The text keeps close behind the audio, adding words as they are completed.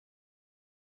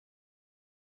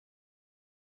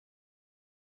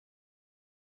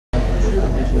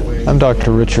I'm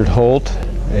Dr. Richard Holt,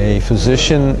 a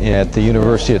physician at the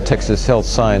University of Texas Health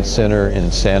Science Center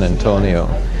in San Antonio.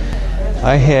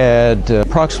 I had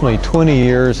approximately 20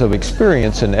 years of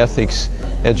experience in ethics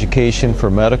education for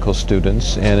medical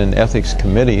students and in ethics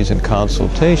committees and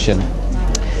consultation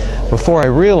before I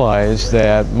realized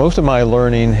that most of my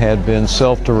learning had been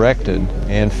self-directed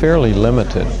and fairly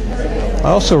limited. I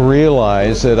also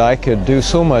realized that I could do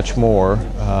so much more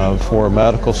for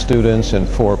medical students and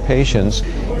for patients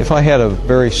if I had a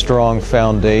very strong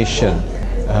foundation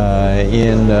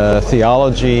in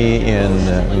theology,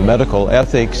 in medical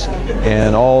ethics,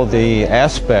 and all the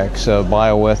aspects of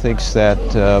bioethics that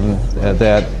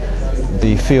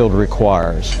the field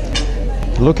requires.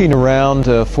 Looking around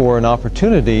for an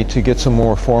opportunity to get some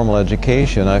more formal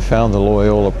education, I found the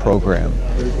Loyola program.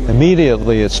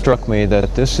 Immediately it struck me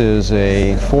that this is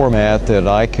a format that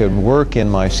I could work in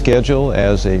my schedule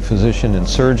as a physician and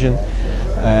surgeon,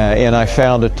 and I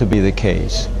found it to be the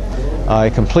case. I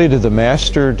completed the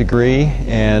master's degree,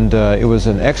 and it was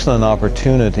an excellent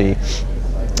opportunity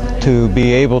to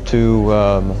be able to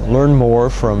learn more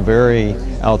from very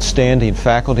outstanding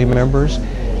faculty members,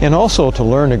 and also to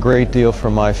learn a great deal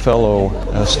from my fellow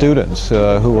students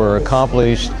who are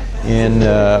accomplished in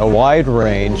a wide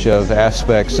range of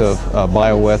aspects of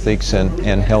bioethics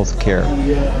and healthcare.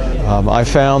 I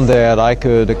found that I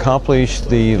could accomplish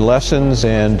the lessons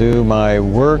and do my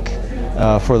work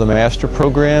for the master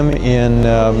program in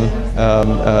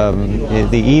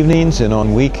the evenings and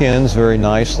on weekends very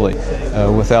nicely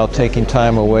without taking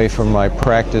time away from my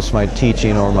practice, my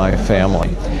teaching, or my family.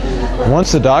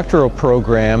 Once the doctoral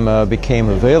program became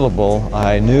available,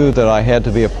 I knew that I had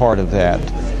to be a part of that,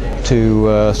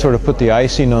 to sort of put the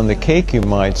icing on the cake, you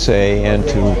might say, and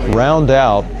to round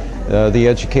out the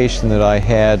education that I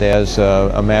had as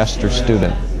a master's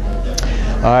student.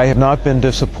 I have not been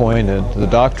disappointed. The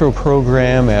doctoral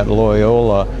program at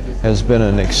Loyola has been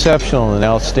an exceptional and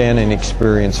outstanding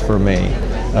experience for me.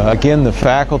 Again, the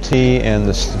faculty and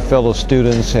the fellow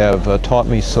students have taught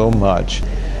me so much.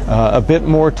 A bit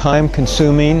more time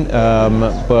consuming,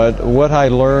 but what I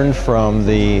learned from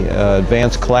the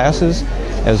advanced classes,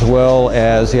 as well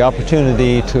as the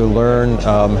opportunity to learn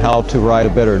how to write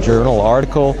a better journal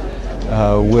article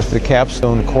with the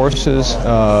capstone courses,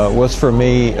 was for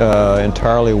me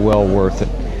entirely well worth it.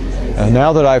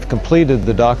 Now that I've completed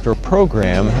the doctoral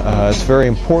program, it's very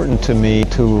important to me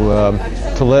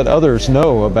to let others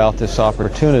know about this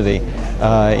opportunity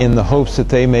in the hopes that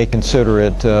they may consider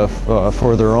it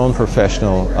for their own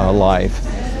professional life.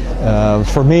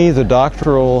 For me, the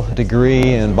doctoral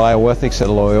degree in bioethics at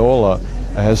Loyola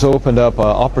has opened up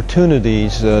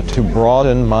opportunities to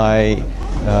broaden my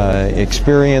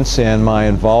experience and my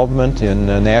involvement in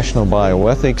national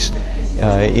bioethics,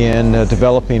 in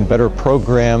developing better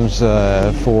programs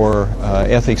for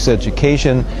ethics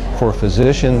education for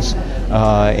physicians,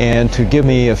 and to give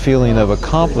me a feeling of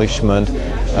accomplishment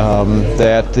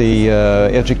that the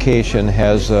education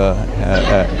has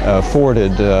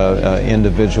afforded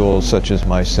individuals such as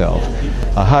myself.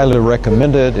 I highly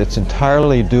recommend it. It's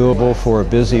entirely doable for a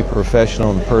busy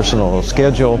professional and personal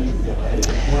schedule.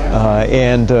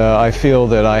 And I feel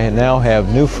that I now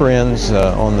have new friends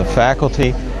on the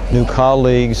faculty, new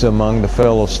colleagues among the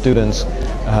fellow students,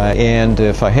 and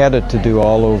if I had it to do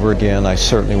all over again, I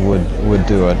certainly would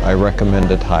do it. I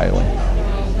recommend it highly.